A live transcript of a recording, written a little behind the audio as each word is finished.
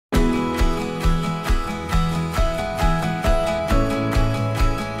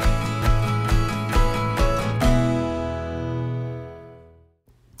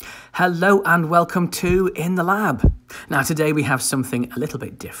Hello and welcome to In the Lab. Now today we have something a little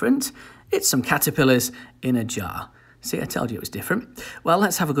bit different. It's some caterpillars in a jar. See, I told you it was different. Well,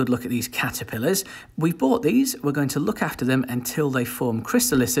 let's have a good look at these caterpillars. We've bought these. We're going to look after them until they form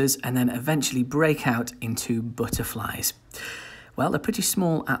chrysalises and then eventually break out into butterflies. Well, they're pretty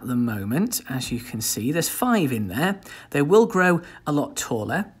small at the moment, as you can see. There's 5 in there. They will grow a lot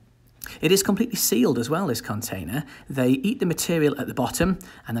taller. It is completely sealed as well, this container. They eat the material at the bottom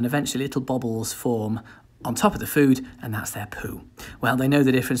and then eventually little bobbles form on top of the food, and that's their poo. Well, they know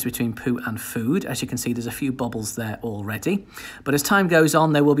the difference between poo and food. As you can see, there's a few bobbles there already. But as time goes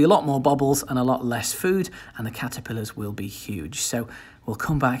on, there will be a lot more bobbles and a lot less food, and the caterpillars will be huge. So we'll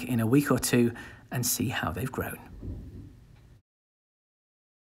come back in a week or two and see how they've grown.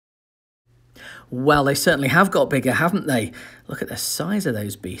 Well, they certainly have got bigger, haven't they? Look at the size of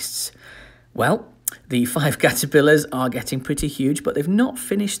those beasts. Well, the 5 caterpillars are getting pretty huge, but they've not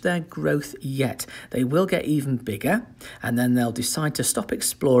finished their growth yet. They will get even bigger, and then they'll decide to stop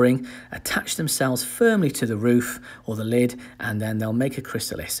exploring, attach themselves firmly to the roof or the lid, and then they'll make a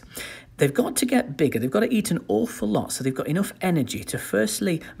chrysalis. They've got to get bigger. They've got to eat an awful lot, so they've got enough energy to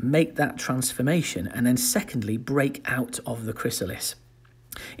firstly make that transformation, and then secondly break out of the chrysalis.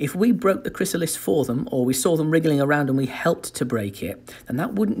 If we broke the chrysalis for them, or we saw them wriggling around and we helped to break it, then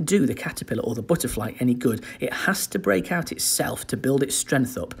that wouldn't do the caterpillar or the butterfly any good. It has to break out itself to build its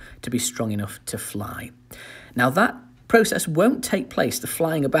strength up to be strong enough to fly. Now that process won't take place, the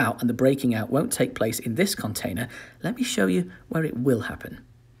flying about and the breaking out won't take place in this container. Let me show you where it will happen.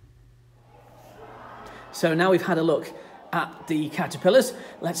 So now we've had a look at the caterpillars,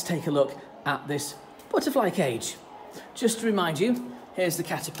 let's take a look at this butterfly cage. Just to remind you, here's the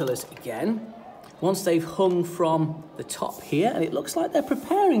caterpillars again. Once they've hung from the top here, and it looks like they're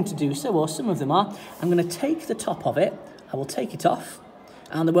preparing to do so, or some of them are, I'm going to take the top of it, I will take it off,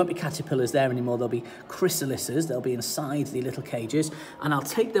 and there won't be caterpillars there anymore, there'll be chrysalises, they'll be inside the little cages, and I'll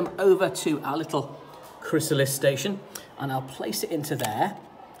take them over to our little chrysalis station, and I'll place it into there,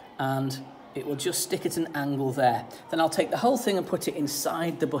 and it will just stick at an angle there. Then I'll take the whole thing and put it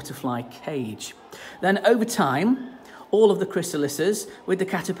inside the butterfly cage. Then over time, all of the chrysalises with the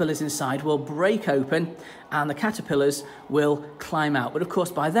caterpillars inside will break open and the caterpillars will climb out. But of course,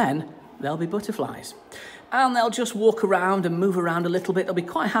 by then, they'll be butterflies. And they'll just walk around and move around a little bit. They'll be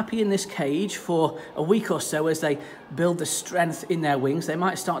quite happy in this cage for a week or so as they build the strength in their wings. They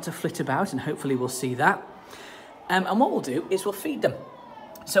might start to flit about, and hopefully we'll see that. And what we'll do is we'll feed them.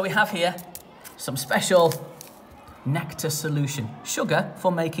 So we have here some special nectar solution, sugar for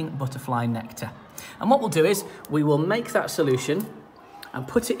making butterfly nectar. And what we'll do is we will make that solution and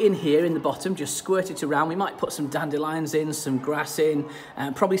put it in here in the bottom, just squirt it around. We might put some dandelions in, some grass in,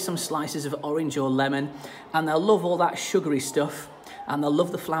 and probably some slices of orange or lemon. And they'll love all that sugary stuff, and they'll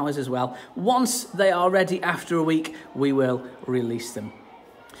love the flowers as well. Once they are ready after a week, we will release them.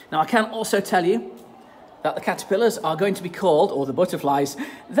 Now, I can also tell you that the caterpillars are going to be called, or the butterflies,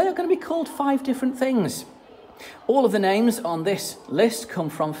 they're going to be called 5 different things. All of the names on this list come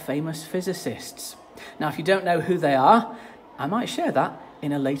from famous physicists. Now, if you don't know who they are, I might share that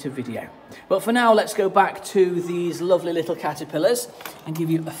in a later video. But for now, let's go back to these lovely little caterpillars and give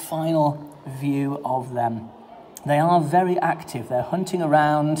you a final view of them. They are very active. They're hunting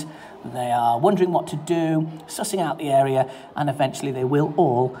around, they are wondering what to do, sussing out the area, and eventually they will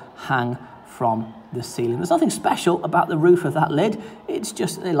all hang from the ceiling. There's nothing special about the roof of that lid. It's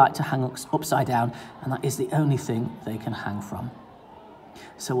just that they like to hang upside down, and that is the only thing they can hang from.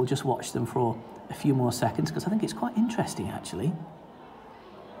 So we'll just watch them for a few more seconds because I think it's quite interesting actually.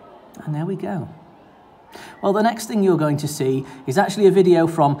 And there we go. Well, the next thing you're going to see is actually a video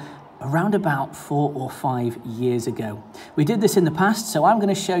from around about 4 or 5 years ago. We did this in the past, so I'm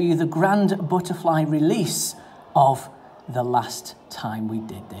going to show you the grand butterfly release of the last time we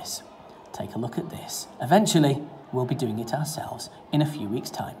did this. Take a look at this. Eventually, we'll be doing it ourselves in a few weeks'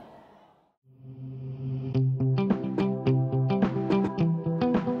 time.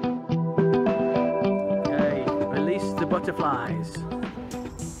 Okay, release the butterflies.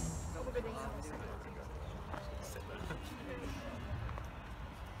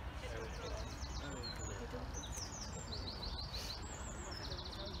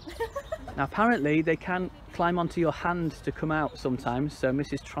 Now, apparently they can climb onto your hand to come out sometimes, so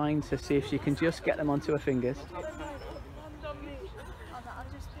Miss is trying to see if she can just get them onto her fingers.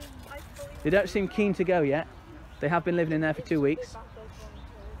 They don't seem keen to go yet. They have been living in there for 2 weeks.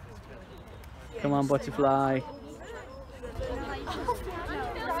 Come on, butterfly.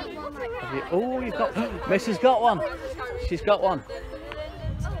 Oh, you've got... Miss has got one. She's got one.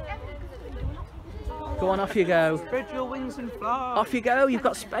 Go on, off you go. Spread your wings and fly. Off you go. You've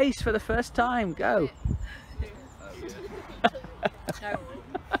got space for the first time. Go. No.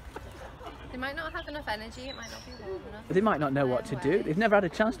 They might not have enough energy, it might not be warm enough. They might not know what to do. They've never had a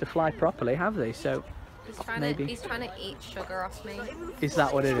chance to fly properly, have they? So maybe. He's trying to eat sugar off me. Is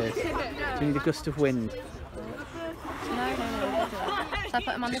that what it is? Do you need a gust of wind? No. So I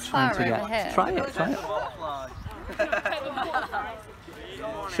put him on this Trying flower to over here. Try it.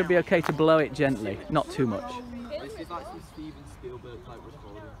 Should be okay to blow it gently, not too much. This is like some Steven Spielberg type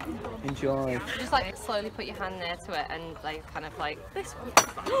recording. Enjoy. Just like slowly put your hand near to it and like kind of like this one.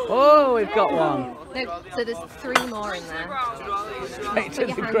 Oh, we've got one. No, so there's 3 more in there. Straight to Put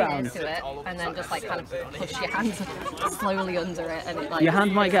your the hand ground. near to it and then just like kind of push your hand slowly under it and it like. Your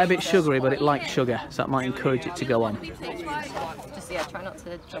hand might get a bit sugary, but it likes sugar, so that might encourage it to go on. Just try not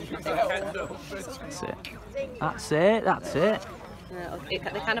to jump into it. That's it. That's it. That's it. They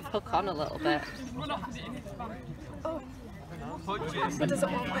kind of hook on a little bit. Just go,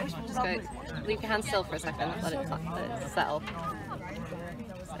 leave your hand still for a second, let it settle.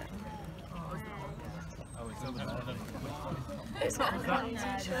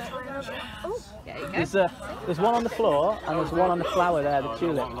 There you go. There's one on the floor and there's one on the flower there, the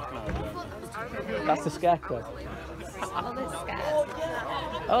tulip. That's the scarecrow. Oh, they're scared.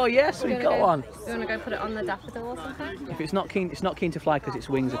 Oh yes, we've got one. You want to go put it on the daffodil or something? If it's not keen to fly because its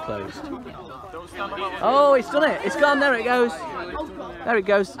wings are closed. Oh, it's done it. It's gone. There it goes. There it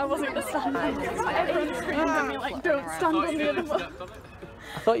goes. I wasn't going to stand on it. Everyone screamed at me like, don't stand on the other one.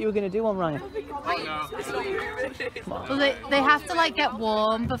 I thought you were going to do one, Ryan. Well, they have to like get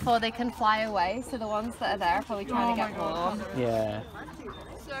warm before they can fly away, so the ones that are there are probably trying to get warm. Yeah.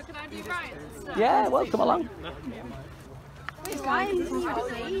 So can I do Ryan's? Yeah, well, come along. Wait, guys,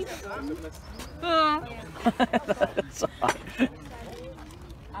 That's all right.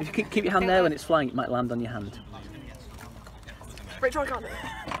 If you keep your hand there when it's flying, it might land on your hand. Rachel, I can't do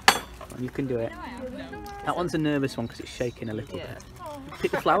it. You can do it. That one's a nervous one because it's shaking a little bit. Pick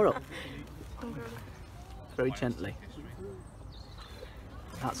the flower up. Very gently.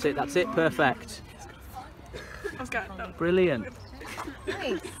 That's it, perfect. I'm scared. No. Brilliant.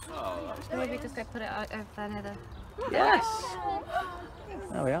 Nice. Maybe just go put it over there near the... Yes!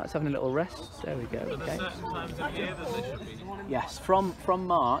 There we are, it's having a little rest. There we go, okay. Yes, from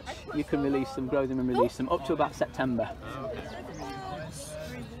March you can release them, grow them and release them up to about September.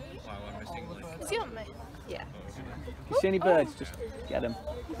 Is he on me? Yeah. If you see any birds, just get them.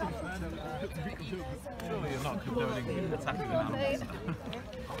 Surely you're not condoning attacking animals.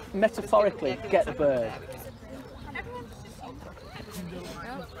 Metaphorically, get the bird.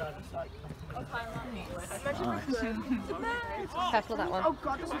 Nice. Careful that one. Oh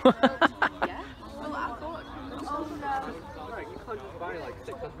god. Yeah? Well, I thought. Oh no.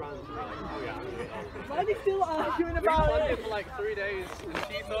 Why are they still arguing about it? For like 3 days and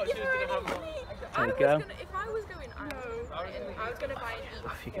she thought she was going to have one. There you go. If I was going out, I was going to buy an eat.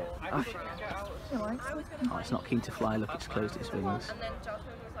 Off you go. Off you go. Oh, it's not keen to fly. Look, it's closed its wings. And then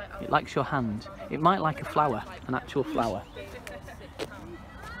Jasmine was like, oh. It likes your hand. It might like a flower, an actual flower.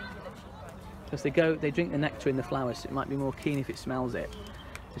 Because they drink the nectar in the flowers, so it might be more keen if it smells it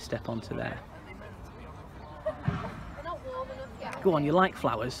to step onto there. Go on, you like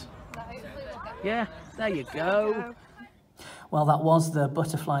flowers? Yeah, there you go. Well, that was the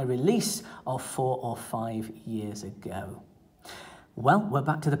butterfly release of 4 or 5 years ago. Well, we're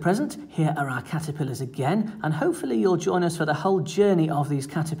back to the present. Here are our caterpillars again, and hopefully you'll join us for the whole journey of these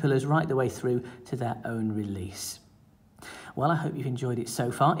caterpillars right the way through to their own release. Well, I hope you've enjoyed it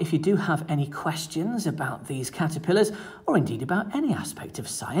so far. If you do have any questions about these caterpillars, or indeed about any aspect of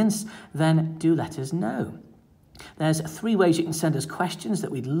science, then do let us know. There's 3 ways you can send us questions that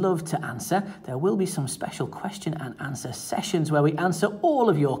we'd love to answer. There will be some special question and answer sessions where we answer all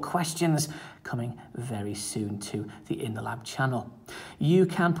of your questions coming very soon to the In the Lab channel. You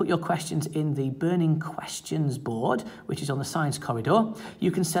can put your questions in the Burning Questions board, which is on the Science Corridor.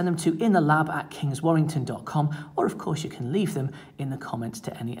 You can send them to inthelab@kingswarrington.com, or of course you can leave them in the comments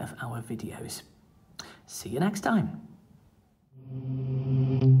to any of our videos. See you next time.